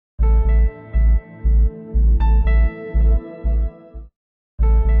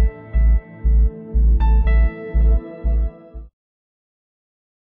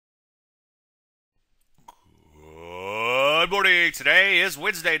morning. Today is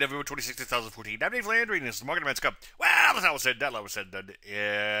Wednesday, November 26, 2014. I'm Dave Landry, and this is the Market Events Cup. Well, that's not what said, that was said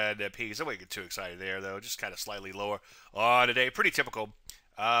in peace. I wouldn't get too excited there, though. Just kind of slightly lower on today. Pretty typical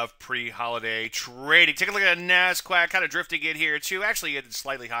of pre-holiday trading. Take a look at NASDAQ, kind of drifting in here, too. Actually, it's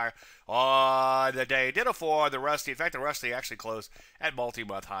slightly higher on the day. Ditto for the Rusty. In fact, the Rusty actually closed at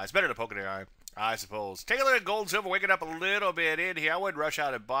multi-month highs. Better than poking their eye, I suppose. Take a look at gold and silver, waking up a little bit in here. I wouldn't rush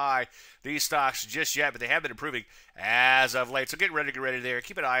out and buy these stocks just yet, but they have been improving as of late. So get ready there.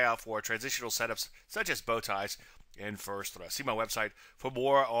 Keep an eye out for transitional setups such as bow ties in first thrust. See my website for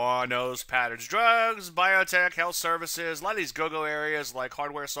more on those patterns. Drugs, biotech, health services, a lot of these go-go areas like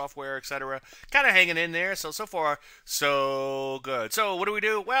hardware, software, etc. Kind of hanging in there. So far, so good. So what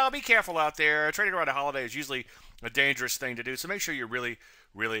do? Well, be careful out there. Trading around a holiday is usually a dangerous thing to do. So make sure you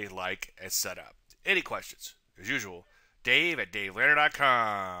really like a setup. Any questions? As usual, Dave at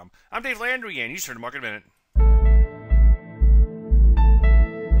DaveLandry.com. I'm Dave Landry, and you turn to Market Minute.